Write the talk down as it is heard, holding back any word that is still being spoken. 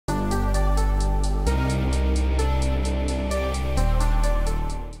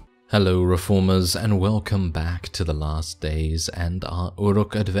Hello Reformers, and welcome back to the last days and our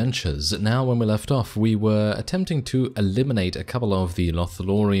Uruk adventures. Now, when we left off, we were attempting to eliminate a couple of the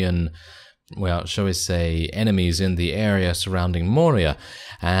Lothlorian, well, shall we say, enemies in the area surrounding Moria.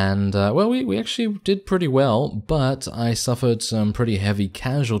 And, well, we actually did pretty well, but I suffered some pretty heavy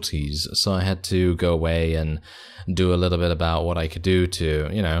casualties, so I had to go away and do a little bit about what I could do to,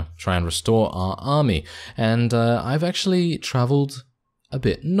 you know, try and restore our army. And I've actually traveled a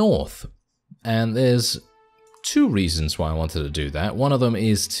bit north, and there's two reasons why I wanted to do that. One of them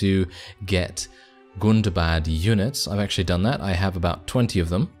is to get Gundabad units. I've actually done that. I have about 20 of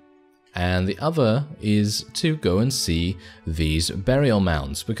them. And the other is to go and see these burial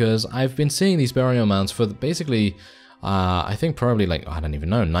mounds, because I've been seeing these burial mounds for basically, I think probably like, I don't even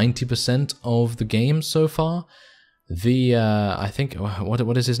know, 90% of the game so far. I think,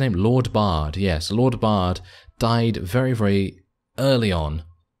 what is his name? Lord Bard. Yes, Lord Bard died very, very early on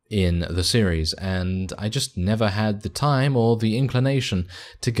in the series, and I just never had the time or the inclination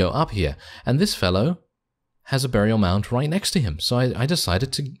to go up here. And this fellow has a burial mound right next to him, so I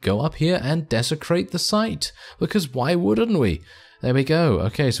decided to go up here and desecrate the site, because why wouldn't we? There we go.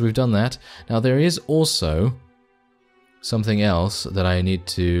 Okay, so we've done that. Now there is also something else that I need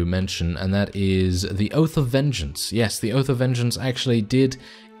to mention, and that is the Oath of Vengeance. Yes, the Oath of Vengeance actually did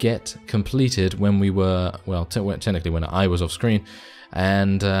get completed when we were, well, technically when I was off screen.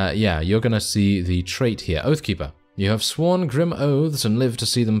 And yeah, you're going to see the trait here, Oathkeeper. You have sworn grim oaths and lived to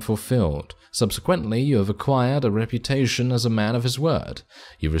see them fulfilled. Subsequently, you have acquired a reputation as a man of his word.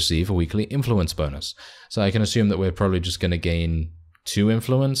 You receive a weekly influence bonus. So I can assume that we're probably just going to gain 2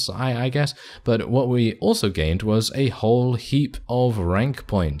 influence, I guess. But what we also gained was a whole heap of rank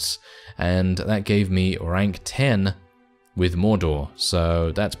points. And that gave me rank 10 with Mordor,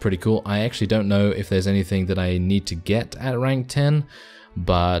 so that's pretty cool. I actually don't know if there's anything that I need to get at rank 10,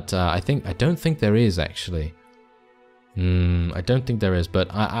 but I don't think there is actually. I don't think there is, but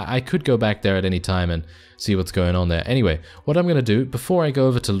I could go back there at any time and see what's going on there. Anyway, what I'm going to do, before I go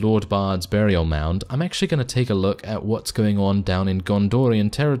over to Lord Bard's burial mound, I'm actually going to take a look at what's going on down in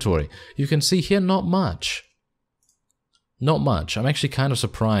Gondorian territory. You can see here, not much. Not much. I'm actually kind of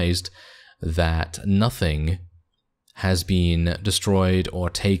surprised that nothing has been destroyed or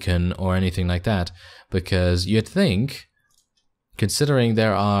taken or anything like that, because you'd think, considering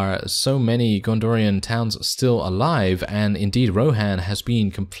there are so many Gondorian towns still alive, and indeed Rohan has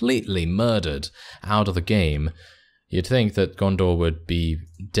been completely murdered out of the game, you'd think that Gondor would be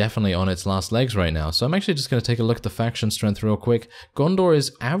definitely on its last legs right now. So I'm actually just going to take a look at the faction strength real quick. Gondor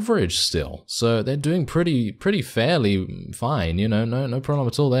is average still, so they're doing pretty fairly fine, you know, no problem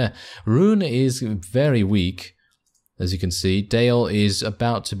at all there. Rune is very weak. As you can see, Dale is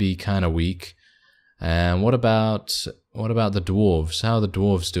about to be kind of weak. And what about the dwarves? How are the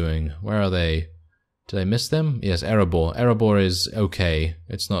dwarves doing? Where are they? Did I miss them? Yes, Erebor. Erebor is okay.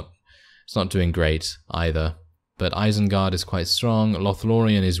 It's not doing great either. But Isengard is quite strong.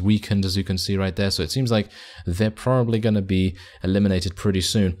 Lothlorien is weakened, as you can see right there. So it seems like they're probably going to be eliminated pretty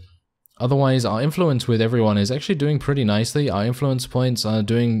soon. Otherwise, our influence with everyone is actually doing pretty nicely. Our influence points are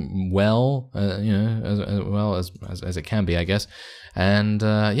doing well, you know, as well as it can be, I guess. And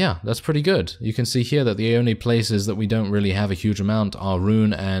yeah, that's pretty good. You can see here that the only places that we don't really have a huge amount are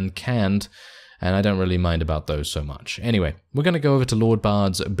Rune and Canned, and I don't really mind about those so much. Anyway, we're going to go over to Lord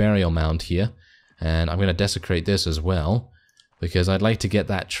Bard's burial mound here, and I'm going to desecrate this as well, because I'd like to get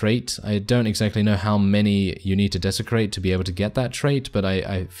that trait. I don't exactly know how many you need to desecrate to be able to get that trait, but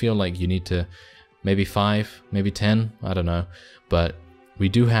I feel like you need to, maybe 5, maybe 10, I don't know. But we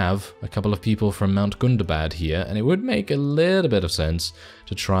do have a couple of people from Mount Gundabad here, and it would make a little bit of sense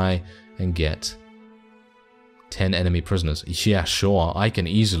to try and get 10 enemy prisoners. Yeah, sure, I can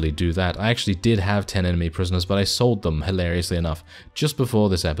easily do that. I actually did have 10 enemy prisoners, but I sold them, hilariously enough, just before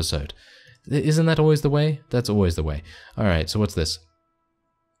this episode. Isn't that always the way? That's always the way. Alright, so what's this?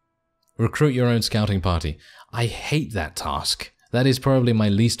 Recruit your own scouting party. I hate that task. That is probably my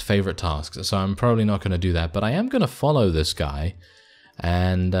least favorite task, so I'm probably not going to do that. But I am going to follow this guy,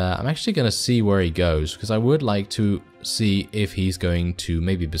 and I'm actually going to see where he goes, because I would like to see if he's going to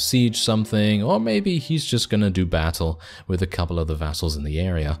maybe besiege something, or maybe he's just going to do battle with a couple of the vassals in the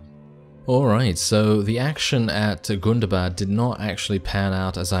area. Alright, so the action at Gundabad did not actually pan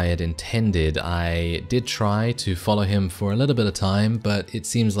out as I had intended. I did try to follow him for a little bit of time, but it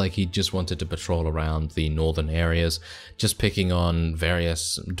seems like he just wanted to patrol around the northern areas, just picking on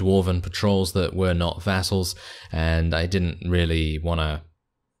various dwarven patrols that were not vassals, and I didn't really want to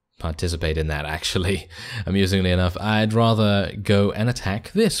participate in that, actually, amusingly enough. I'd rather go and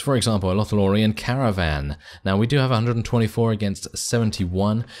attack this, for example, a Lothlorien caravan. Now, we do have 124 against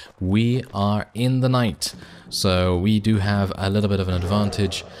 71. We are in the night, so we do have a little bit of an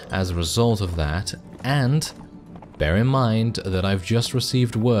advantage as a result of that. And bear in mind that I've just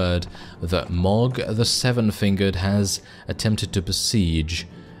received word that Mog the Seven-Fingered has attempted to besiege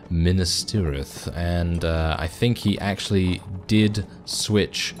Minas Tirith, and I think he actually did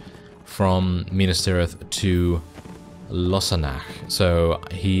switch from Minas Tirith to Losanach, so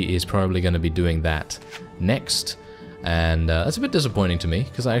he is probably going to be doing that next, and that's a bit disappointing to me,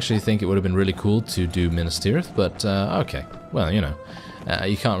 because I actually think it would have been really cool to do Minas Tirith, but okay, well, you know,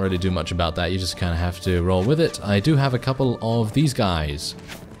 you can't really do much about that, you just kind of have to roll with it. I do have a couple of these guys,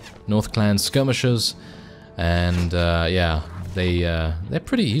 North Clan skirmishers, and yeah, they're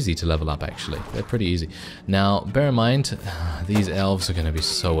pretty easy to level up, actually. They're pretty easy. Now, bear in mind, these elves are going to be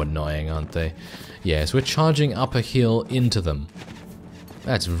so annoying, aren't they? Yes, we're charging up a hill into them.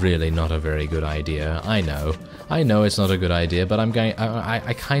 That's really not a very good idea. I know it's not a good idea, but I'm going.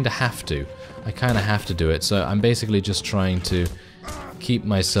 I kind of have to. I kind of have to do it. So I'm basically just trying to keep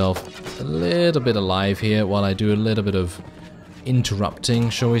myself a little bit alive here while I do a little bit of interrupting,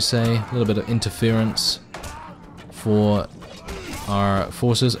 shall we say, a little bit of interference for our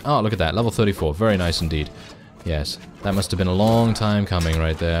forces. Oh, look at that, level 34, very nice indeed. Yes, that must have been a long time coming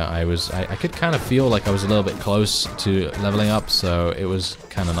right there. I could kind of feel like I was a little bit close to leveling up, so it was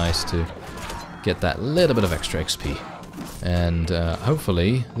kind of nice to get that little bit of extra XP. And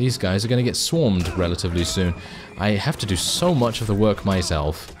hopefully these guys are going to get swarmed relatively soon. I have to do so much of the work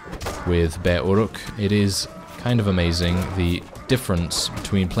myself with Bear Uruk. It is kind of amazing the difference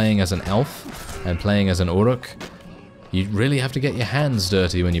between playing as an elf and playing as an Uruk. You really have to get your hands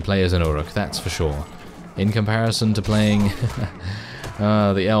dirty when you play as an Uruk, that's for sure. In comparison to playing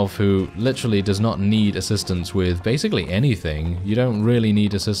the elf, who literally does not need assistance with basically anything. You don't really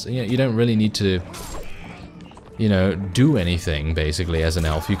need you don't really need to, you know, do anything basically as an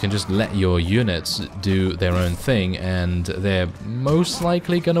elf. You can just let your units do their own thing, and they're most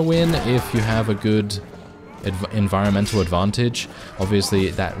likely gonna win if you have a good environmental advantage. Obviously,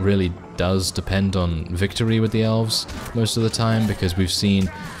 that really does depend on victory with the elves most of the time, because we've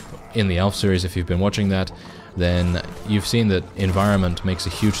seen in the elf series, if you've been watching that, then you've seen that environment makes a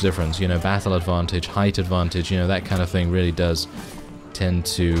huge difference. You know, battle advantage, height advantage, you know, that kind of thing really does tend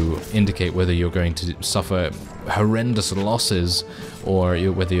to indicate whether you're going to suffer horrendous losses or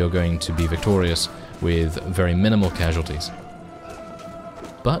whether you're going to be victorious with very minimal casualties.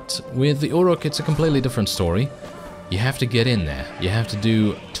 But with the Uruk, it's a completely different story. You have to get in there. You have to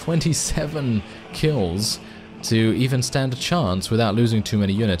do 27 kills to even stand a chance without losing too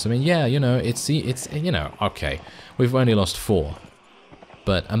many units. I mean, yeah, you know, it's you know, okay, we've only lost 4.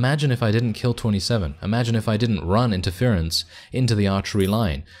 But imagine if I didn't kill 27. Imagine if I didn't run interference into the archery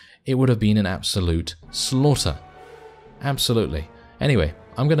line. It would have been an absolute slaughter. Absolutely. Anyway,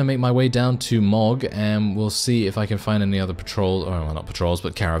 I'm going to make my way down to Mog, and we'll see if I can find any other patrols, or well, not patrols,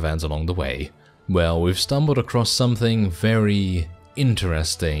 but caravans along the way. Well, we've stumbled across something very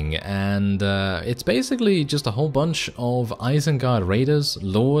interesting, and it's basically just a whole bunch of Isengard raiders,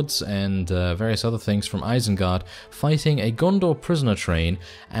 lords, and various other things from Isengard fighting a Gondor prisoner train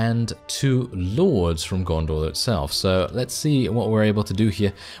and 2 lords from Gondor itself. So let's see what we're able to do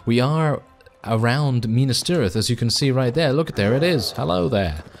here. We are around Minas Tirith, as you can see right there. Look, there it is. Hello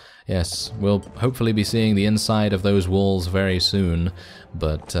there. Yes, we'll hopefully be seeing the inside of those walls very soon,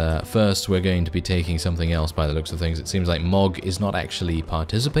 but first we're going to be taking something else by the looks of things. It seems like Mog is not actually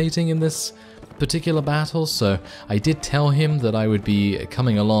participating in this particular battle, so I did tell him that I would be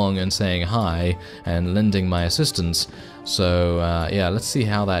coming along and saying hi and lending my assistance. So yeah, let's see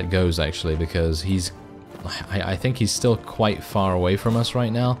how that goes actually, because I think he's still quite far away from us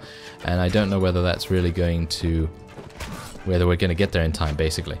right now, and I don't know whether that's really going to, whether we're going to get there in time,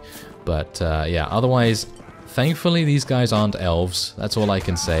 basically. But yeah, otherwise, thankfully these guys aren't elves. That's all I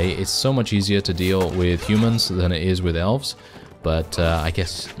can say. It's so much easier to deal with humans than it is with elves. But I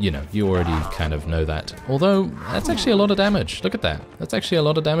guess, you know, you already kind of know that. Although, that's actually a lot of damage. Look at that. That's actually a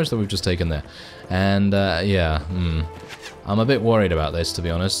lot of damage that we've just taken there. And yeah, I'm a bit worried about this, to be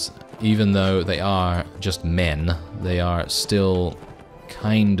honest. Even though they are just men, they are still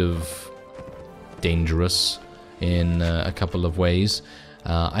kind of dangerous in a couple of ways.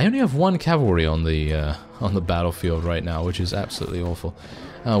 I only have 1 cavalry on the battlefield right now, which is absolutely awful.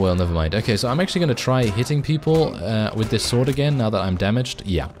 Oh well, never mind. Okay, so I'm actually going to try hitting people with this sword again now that I'm damaged.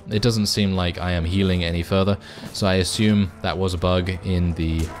 Yeah, it doesn't seem like I am healing any further, so I assume that was a bug in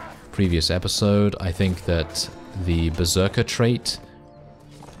the previous episode. I think that the Berserker trait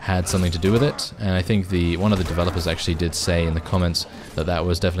had something to do with it, and I think one of the developers actually did say in the comments that that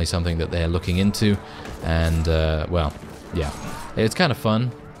was definitely something that they're looking into, and well, yeah, it's kind of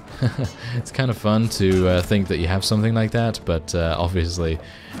fun. It's kind of fun to think that you have something like that, but obviously,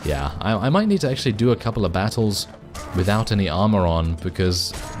 yeah, I might need to actually do a couple of battles without any armor on,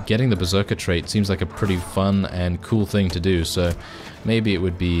 because getting the Berserker trait seems like a pretty fun and cool thing to do, so maybe it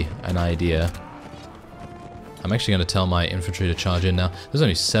would be an idea. I'm actually going to tell my infantry to charge in now. There's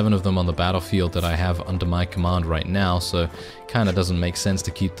only 7 of them on the battlefield that I have under my command right now, so kind of doesn't make sense to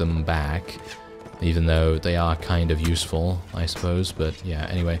keep them back, even though they are kind of useful, I suppose. But yeah,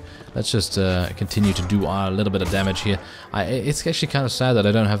 anyway, let's just continue to do our little bit of damage here. It's actually kind of sad that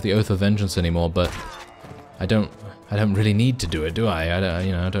I don't have the Oath of Vengeance anymore, but I don't really need to do it, do I?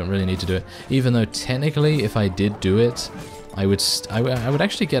 I don't really need to do it. Even though technically, if I did do it, I would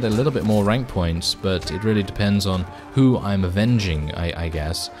actually get a little bit more rank points, but it really depends on who I'm avenging, I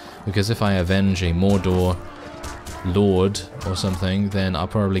guess. Because if I avenge a Mordor Lord or something, then I'll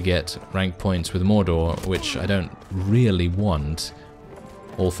probably get rank points with Mordor, which I don't really want,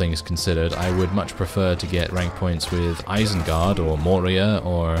 all things considered. I would much prefer to get rank points with Isengard or Moria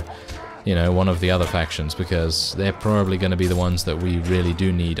or, you know, one of the other factions, because they're probably going to be the ones that we really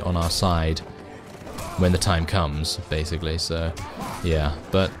do need on our side when the time comes, basically. So yeah,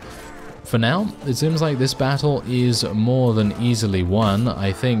 but for now it seems like this battle is more than easily won.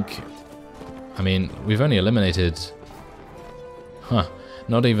 I mean, we've only eliminated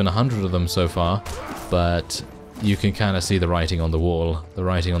not even 100 of them so far, but you can kind of see the writing on the wall. The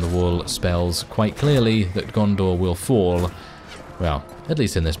writing on the wall spells quite clearly that Gondor will fall, well, at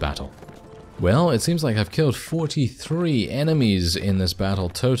least in this battle. Well, it seems like I've killed 43 enemies in this battle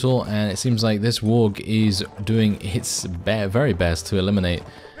total, and it seems like this warg is doing its very best to eliminate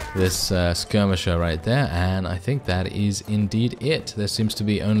this skirmisher right there, and I think that is indeed it. There seems to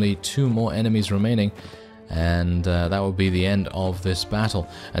be only 2 more enemies remaining, and that will be the end of this battle.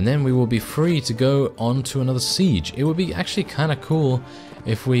 And then we will be free to go on to another siege. It would be actually kind of cool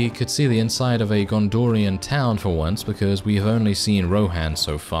if we could see the inside of a Gondorian town for once, because we have only seen Rohan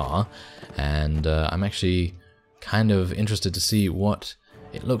so far. And I'm actually kind of interested to see what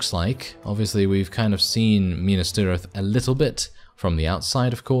it looks like. Obviously, we've kind of seen Minas Tirith a little bit from the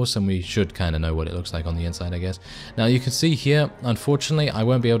outside, of course, and we should kind of know what it looks like on the inside, I guess. Now, you can see here, unfortunately, I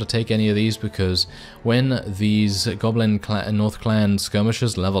won't be able to take any of these, because when these Goblin North Clan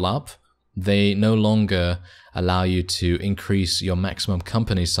skirmishers level up, they no longer allow you to increase your maximum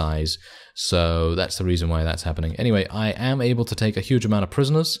company size, so that's the reason why that's happening. Anyway, I am able to take a huge amount of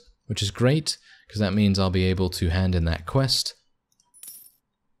prisoners, which is great, because that means I'll be able to hand in that quest.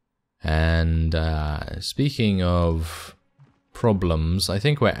 And speaking of problems, I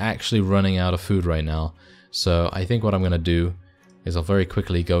think we're actually running out of food right now. So I think what I'm going to do is I'll very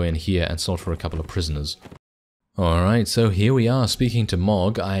quickly go in here and slaughter a couple of prisoners. Alright, so here we are speaking to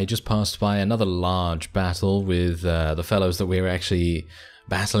Mog. I just passed by another large battle with the fellows that we were actually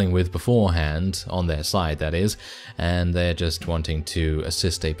battling with beforehand, on their side that is, and they're just wanting to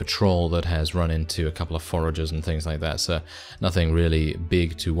assist a patrol that has run into a couple of foragers and things like that, so nothing really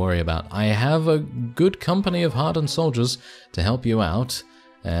big to worry about. I have a good company of hardened soldiers to help you out,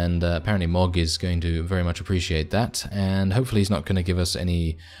 and apparently Mog is going to very much appreciate that, and hopefully he's not going to give us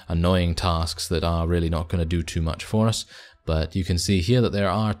any annoying tasks that are really not going to do too much for us. But you can see here that there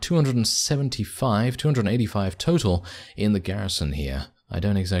are 285 total in the garrison here. I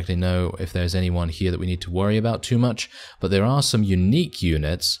don't exactly know if there's anyone here that we need to worry about too much, but there are some unique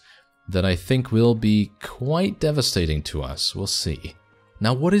units that I think will be quite devastating to us. We'll see.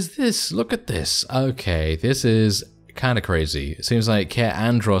 Now, what is this? Look at this. Okay, this is kind of crazy. It seems like Caer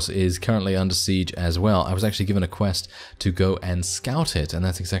Andros is currently under siege as well. I was actually given a quest to go and scout it, and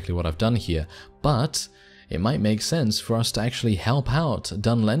that's exactly what I've done here. But it might make sense for us to actually help out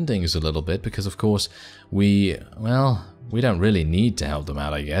Dunlendings a little bit, because of course we don't really need to help them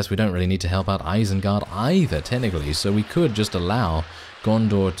out, I guess. We don't really need to help out Isengard either, technically, so we could just allow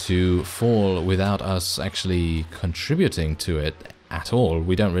Gondor to fall without us actually contributing to it at all.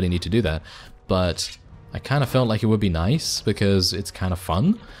 We don't really need to do that, but I kind of felt like it would be nice, because it's kind of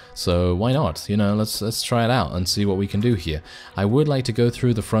fun, so why not? You know, let's try it out and see what we can do here. I would like to go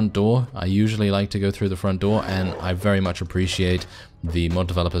through the front door. I usually like to go through the front door, and I very much appreciate the mod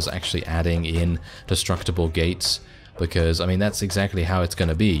developers actually adding in destructible gates, because I mean that's exactly how it's going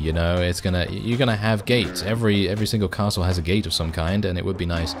to be, you know. You're gonna have gates. Every single castle has a gate of some kind, and it would be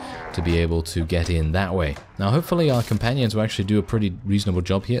nice to be able to get in that way. Now hopefully our companions will actually do a pretty reasonable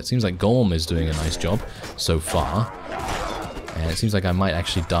job here. It seems like Gorm is doing a nice job so far, and it seems like I might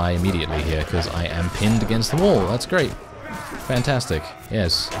actually die immediately here because I am pinned against the wall. That's great. Fantastic.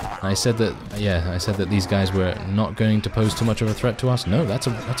 Yes. I said that, yeah, I said that these guys were not going to pose too much of a threat to us. No, that's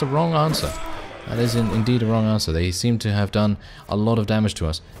a wrong answer. That is indeed a wrong answer. They seem to have done a lot of damage to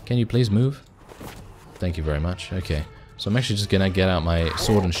us. Can you please move? Thank you very much. Okay. So I'm actually just gonna get out my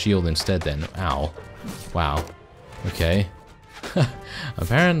sword and shield instead then. Ow. Wow. Okay.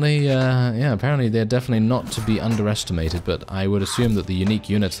 Apparently, yeah, apparently they're definitely not to be underestimated, but I would assume that the unique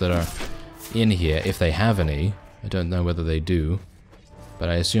units that are in here, if they have any, I don't know whether they do, but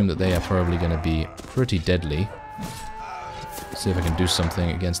I assume that they are probably going to be pretty deadly. Let's see if I can do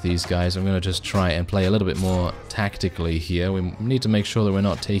something against these guys. I'm going to just try and play a little bit more tactically here. We need to make sure that we're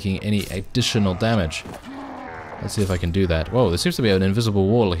not taking any additional damage. Let's see if I can do that. Whoa, there seems to be an invisible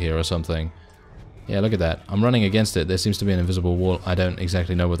wall here or something. Yeah, look at that. I'm running against it. There seems to be an invisible wall. I don't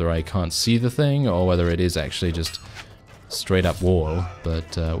exactly know whether I can't see the thing or whether it is actually just straight up wall,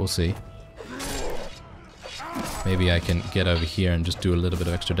 but we'll see. Maybe I can get over here and just do a little bit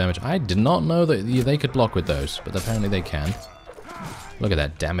of extra damage. I did not know that they could block with those, but apparently they can. Look at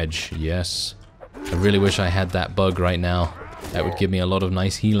that damage. Yes. I really wish I had that bug right now. That would give me a lot of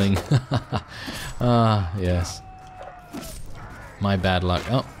nice healing. Ah, yes. My bad luck.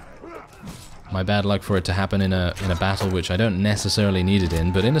 Oh. My bad luck for it to happen in a battle which I don't necessarily need it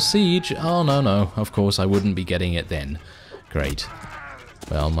in, but in a siege, oh no, of course I wouldn't be getting it then. Great.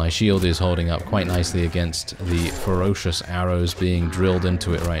 Well, my shield is holding up quite nicely against the ferocious arrows being drilled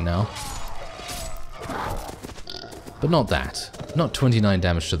into it right now. But not that. Not 29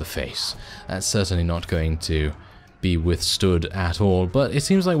 damage to the face. That's certainly not going to be withstood at all, but it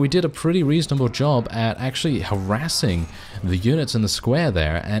seems like we did a pretty reasonable job at actually harassing the units in the square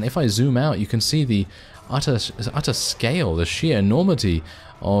there, and if I zoom out you can see the utter scale, the sheer enormity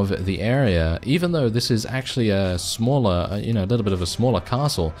of the area. Even though this is actually a smaller, you know, a little bit of a smaller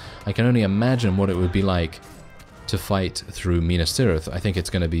castle, I can only imagine what it would be like to fight through Minas Tirith. I think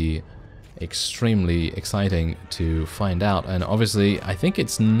it's going to be extremely exciting to find out, and obviously I think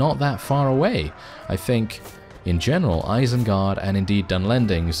it's not that far away. I think in general, Isengard and indeed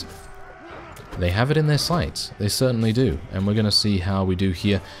Dunlendings, they have it in their sights. They certainly do. And we're going to see how we do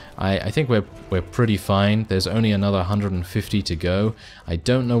here. I think we're pretty fine. There's only another 150 to go. I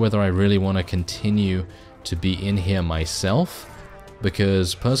don't know whether I really want to continue to be in here myself,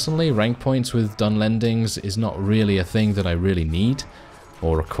 because personally, rank points with Dunlendings is not really a thing that I really need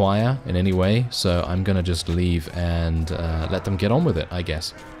or require in any way. So I'm going to just leave and let them get on with it, I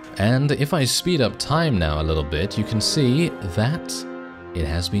guess. And if I speed up time now a little bit, you can see that it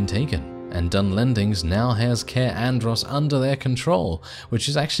has been taken. And Dunlendings now has Caer Andros under their control, which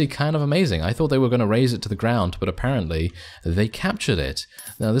is actually kind of amazing. I thought they were going to raise it to the ground, but apparently they captured it.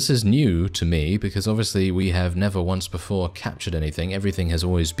 Now this is new to me, because obviously we have never once before captured anything. Everything has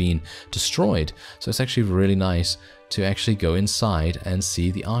always been destroyed. So it's actually really nice to actually go inside and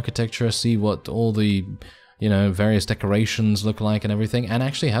see the architecture, see what all the, you know, various decorations look like and everything, and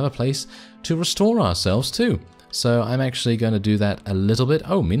actually have a place to restore ourselves too. So I'm actually going to do that a little bit.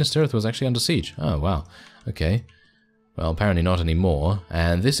 Oh, Minas Tirith was actually under siege. Oh, wow. Okay. Well, apparently not anymore.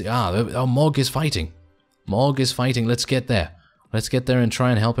 And this... oh, Mog is fighting. Mog is fighting. Let's get there. Let's get there and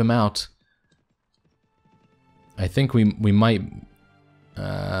try and help him out. I think we might...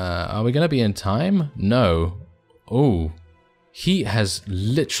 are we going to be in time? No. Oh. He has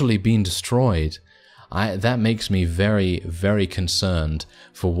literally been destroyed. That makes me very, very concerned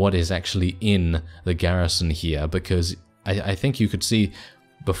for what is actually in the garrison here, because I think you could see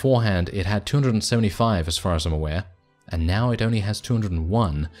beforehand it had 275 as far as I'm aware, and now it only has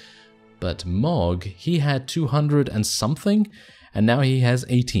 201. But Mog, he had 200 and something, and now he has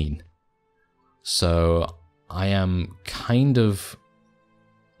 18. So I am kind of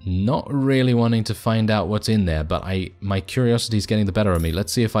not really wanting to find out what's in there, but my curiosity is getting the better of me.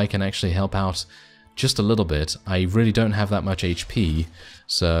 Let's see if I can actually help out just a little bit. I really don't have that much HP,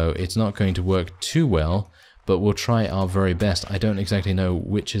 so it's not going to work too well, but we'll try our very best. I don't exactly know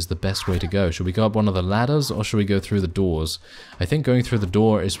which is the best way to go. Should we go up one of the ladders, or should we go through the doors? I think going through the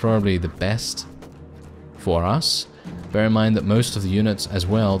door is probably the best for us. Bear in mind that most of the units as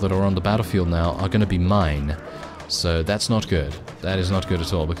well that are on the battlefield now are going to be mine, so that's not good. That is not good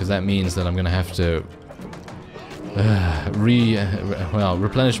at all, because that means that I'm going to have to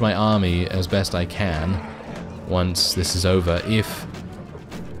replenish my army as best I can once this is over, if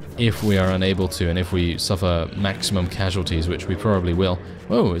we are unable to, and if we suffer maximum casualties, which we probably will.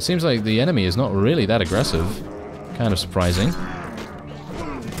 Whoa, it seems like the enemy is not really that aggressive. Kind of surprising.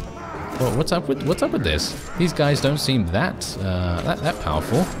 Well, what's up with this? These guys don't seem that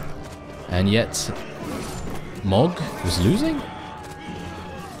powerful, and yet Mog was losing?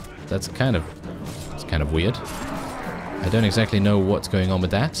 It's kind of weird. I don't exactly know what's going on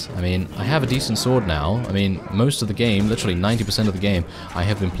with that. I mean, I have a decent sword now. I mean, most of the game, literally 90% of the game, I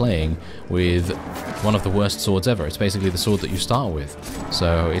have been playing with one of the worst swords ever. It's basically the sword that you start with.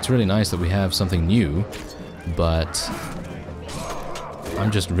 So it's really nice that we have something new, but I'm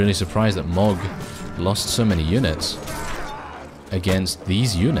just really surprised that Mog lost so many units against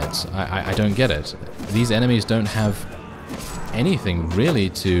these units. I don't get it. These enemies don't have anything really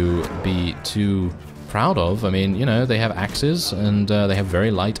to be too proud of. I mean, you know, they have axes and they have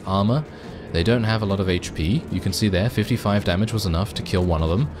very light armor. They don't have a lot of HP. You can see there, 55 damage was enough to kill one of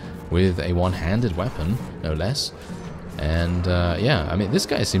them with a one-handed weapon, no less. And yeah, I mean, this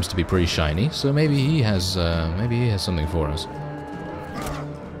guy seems to be pretty shiny, so maybe he has something for us.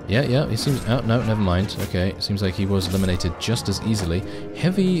 Yeah, he seems... Oh, no, never mind. Okay, seems like he was eliminated just as easily.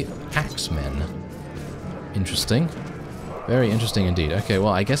 Heavy axemen. Interesting. Very interesting indeed. Okay,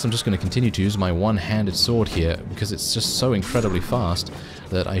 well, I guess I'm just going to continue to use my one-handed sword here, because it's just so incredibly fast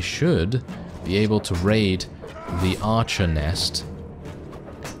that I should be able to raid the archer nest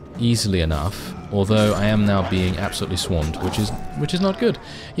easily enough, although I am now being absolutely swarmed, which is not good.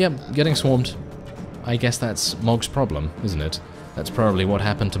 Yeah, getting swarmed, I guess that's Mog's problem, isn't it? That's probably what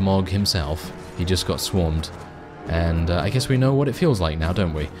happened to Mog himself. He just got swarmed. And I guess we know what it feels like now,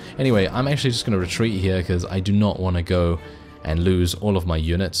 don't we? Anyway, I'm actually just going to retreat here because I do not want to go and lose all of my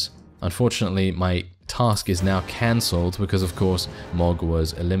units. Unfortunately, my task is now cancelled because, of course, Mog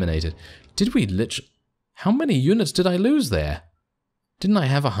was eliminated. Did we How many units did I lose there? Didn't I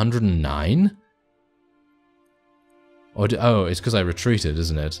have 109? Oh, it's because I retreated,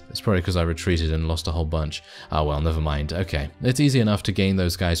 isn't it? It's probably because I retreated and lost a whole bunch. Oh, well, never mind. Okay, it's easy enough to gain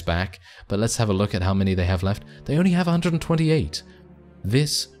those guys back, but let's have a look at how many they have left. They only have 128.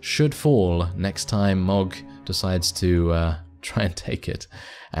 This should fall next time Mog decides to try and take it.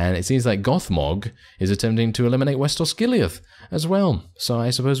 And it seems like Gothmog is attempting to eliminate West Osgiliath as well. So I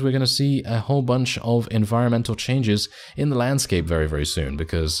suppose we're going to see a whole bunch of environmental changes in the landscape very, very soon,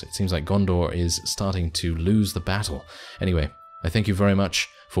 because it seems like Gondor is starting to lose the battle. Anyway, I thank you very much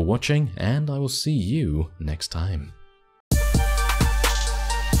for watching, and I will see you next time.